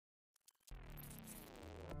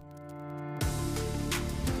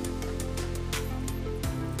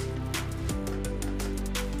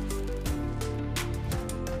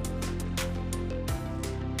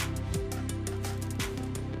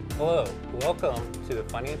Hello, welcome to the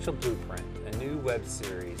Financial Blueprint, a new web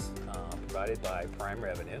series provided by Prime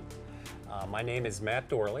Revenue. My name is Matt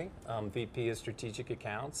Dorley. I'm VP of Strategic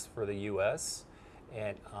Accounts for the U.S.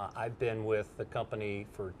 and I've been with the company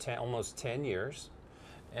for almost 10 years.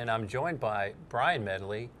 And I'm joined by Brian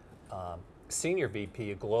Medley, Senior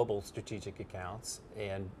VP of Global Strategic Accounts.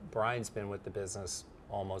 And Brian's been with the business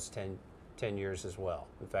almost 10 years as well.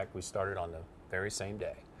 In fact, we started on the very same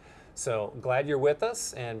day. So glad you're with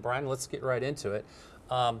us, and Brian, let's get right into it.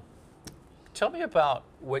 Tell me about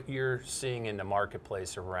what you're seeing in the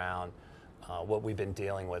marketplace around what we've been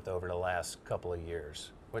dealing with over the last couple of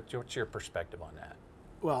years. What's your perspective on that?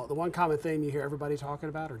 Well, the one common theme you hear everybody talking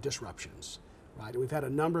about are disruptions, right? And we've had a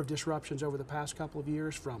number of disruptions over the past couple of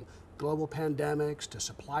years, from global pandemics to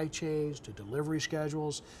supply chains to delivery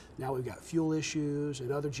schedules. Now we've got fuel issues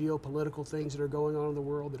and other geopolitical things that are going on in the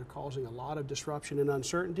world that are causing a lot of disruption and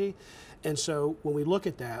uncertainty. And so when we look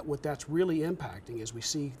at that, what that's really impacting is we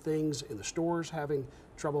see things in the stores having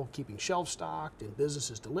trouble keeping shelves stocked and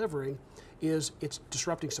businesses delivering, it's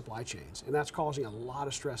disrupting supply chains. And that's causing a lot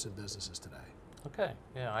of stress in businesses today. Okay,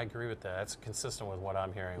 yeah, I agree with that. That's consistent with what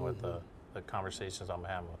I'm hearing with the conversations I'm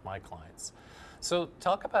having with my clients. So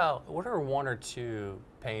talk about, what are one or two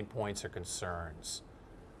pain points or concerns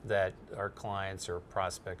that our clients or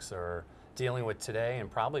prospects are dealing with today and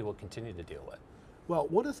probably will continue to deal with? Well,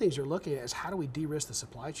 one of the things you're looking at is, how do we de-risk the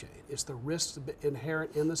supply chain? It's the risks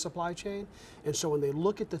inherent in the supply chain. And so when they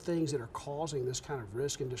look at the things that are causing this kind of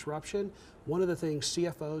risk and disruption, one of the things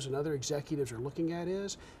CFOs and other executives are looking at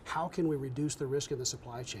is, how can we reduce the risk in the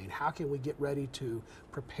supply chain? How can we get ready to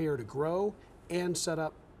prepare to grow and set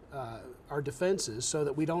up our defenses so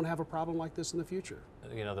that we don't have a problem like this in the future?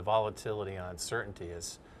 You know, the volatility and uncertainty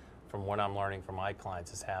is, from what I'm learning from my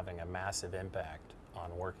clients, is having a massive impact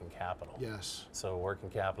on working capital. Yes. So working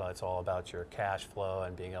capital, it's all about your cash flow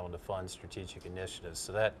and being able to fund strategic initiatives.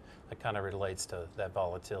 So that kind of relates to that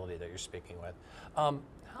volatility that you're speaking with. How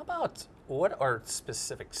about, what are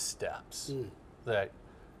specific steps that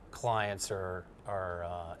clients are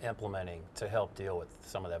implementing to help deal with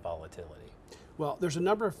some of that volatility? Well, there's a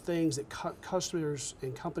number of things that customers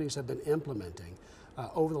and companies have been implementing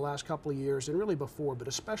over the last couple of years, and really before, but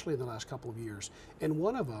especially in the last couple of years. And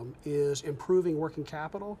one of them is improving working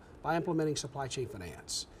capital by implementing supply chain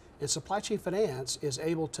finance. And supply chain finance is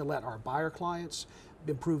able to let our buyer clients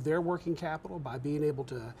improve their working capital by being able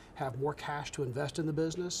to have more cash to invest in the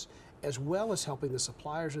business, as well as helping the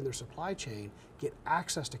suppliers in their supply chain get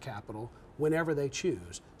access to capital whenever they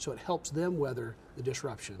choose. So it helps them weather the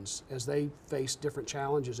disruptions as they face different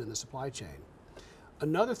challenges in the supply chain.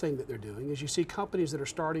 Another thing that they're doing is, you see companies that are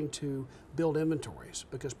starting to build inventories,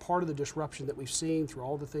 because part of the disruption that we've seen through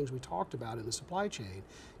all the things we talked about in the supply chain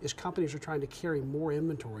is companies are trying to carry more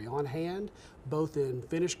inventory on hand, both in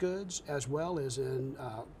finished goods as well as in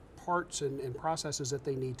parts and processes that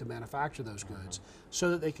they need to manufacture those goods, so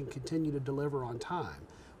that they can continue to deliver on time.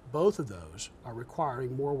 Both of those are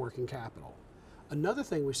requiring more working capital. Another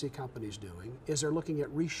thing we see companies doing is they're looking at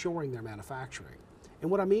reshoring their manufacturing. And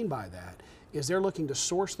what I mean by that is, they're looking to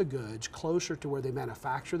source the goods closer to where they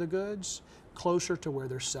manufacture the goods, closer to where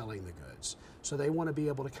they're selling the goods. So they want to be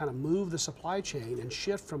able to kind of move the supply chain and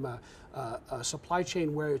shift from a supply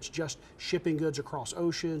chain where it's just shipping goods across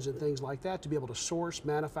oceans and things like that, to be able to source,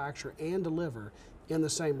 manufacture, and deliver in the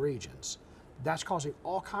same regions. That's causing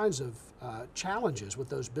all kinds of challenges with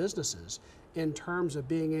those businesses in terms of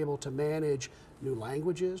being able to manage new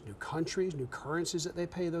languages, new countries, new currencies that they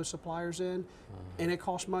pay those suppliers in, and it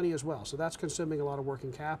costs money as well. So that's consuming a lot of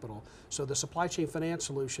working capital. So the supply chain finance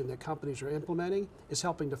solution that companies are implementing is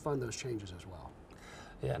helping to fund those changes as well.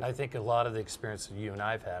 Yeah, and I think a lot of the experience that you and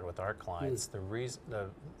I've had with our clients, the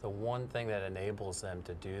one thing that enables them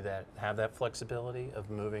to do that, have that flexibility of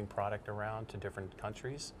moving product around to different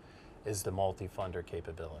countries, is the multi-funder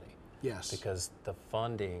capability. Yes. Because the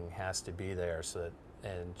funding has to be there, so that,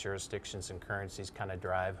 and jurisdictions and currencies kind of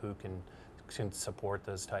drive who can support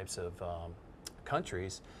those types of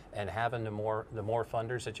countries, and having the more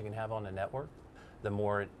funders that you can have on the network, the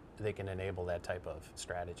more they can enable that type of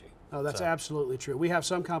strategy. Oh, that's absolutely true. We have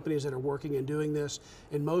some companies that are working and doing this,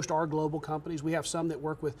 and most are global companies. We have some that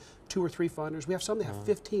work with 2 or 3 funders. We have some that have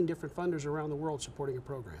 15 different funders around the world supporting a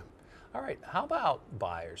program. All right, how about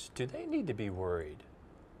buyers? Do they need to be worried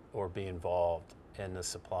or be involved in the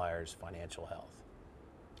supplier's financial health?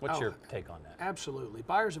 What's your take on that? Absolutely.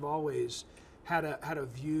 Buyers have always had a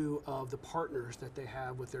view of the partners that they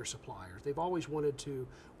have with their suppliers. They've always wanted to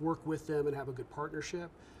work with them and have a good partnership,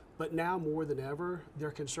 but now more than ever, they're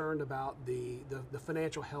concerned about the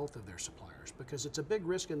financial health of their suppliers, because it's a big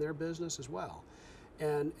risk in their business as well.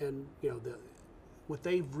 And you know, what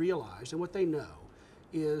they've realized and what they know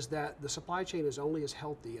is that the supply chain is only as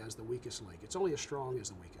healthy as the weakest link. It's only as strong as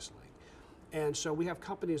the weakest link. And so we have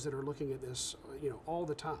companies that are looking at this, all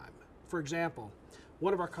the time. For example,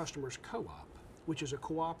 one of our customers, Co-op, which is a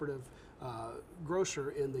cooperative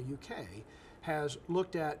grocer in the UK,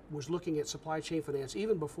 was looking at supply chain finance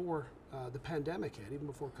even before the pandemic hit, even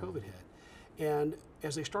before COVID hit. And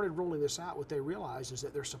as they started rolling this out, what they realized is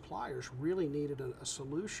that their suppliers really needed a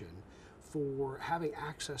solution for having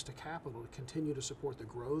access to capital to continue to support the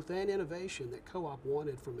growth and innovation that Co-op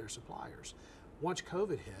wanted from their suppliers. Once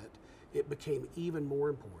COVID hit, it became even more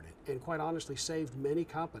important and quite honestly saved many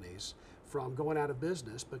companies from going out of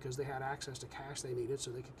business because they had access to cash they needed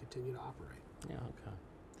so they could continue to operate. Yeah, okay.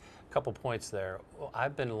 A couple points there. Well,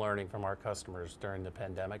 I've been learning from our customers during the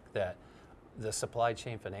pandemic that the supply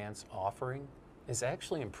chain finance offering is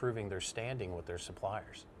actually improving their standing with their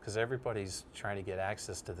suppliers because everybody's trying to get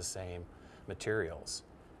access to the same materials.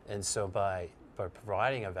 And so by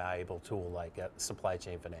providing a valuable tool like supply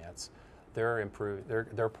chain finance, they're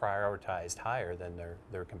prioritized higher than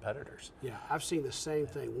their competitors. Yeah, I've seen the same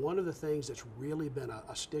thing. One of the things that's really been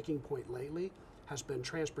a sticking point lately has been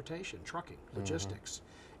transportation, trucking, logistics.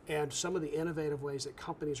 And some of the innovative ways that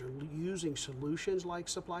companies are using solutions like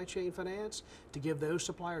supply chain finance to give those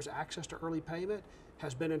suppliers access to early payment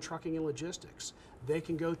has been in trucking and logistics. They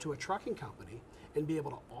can go to a trucking company and be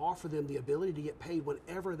able to offer them the ability to get paid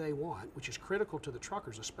whenever they want, which is critical to the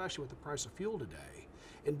truckers, especially with the price of fuel today,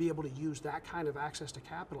 and be able to use that kind of access to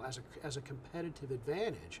capital as a competitive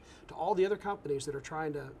advantage to all the other companies that are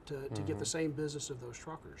trying to get the same business of those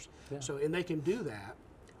truckers. Yeah. So, and they can do that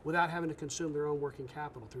without having to consume their own working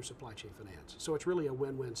capital through supply chain finance. So it's really a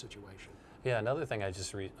win-win situation. Yeah, another thing I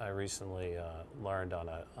recently learned on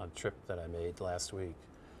a trip that I made last week,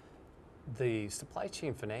 the supply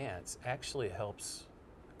chain finance actually helps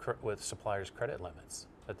with suppliers' credit limits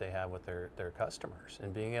that they have with their customers,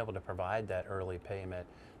 and being able to provide that early payment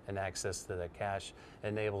and access to the cash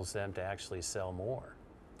enables them to actually sell more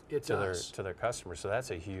to their customers. So that's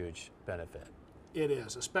a huge benefit. It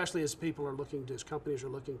is, especially as companies are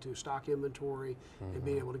looking to stock inventory and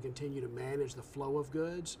being able to continue to manage the flow of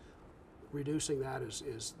goods. Reducing that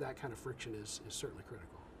that kind of friction is certainly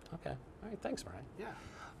critical. Okay, all right, thanks, Brian. Yeah.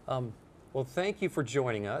 Well, thank you for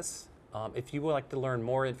joining us. If you would like to learn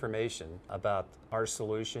more information about our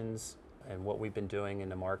solutions and what we've been doing in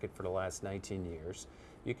the market for the last 19 years,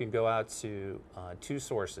 you can go out to two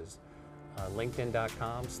sources,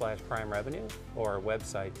 linkedin.com/prime revenue or our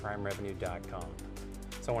website, primerevenue.com.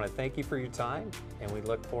 So I want to thank you for your time, and we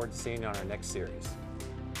look forward to seeing you on our next series.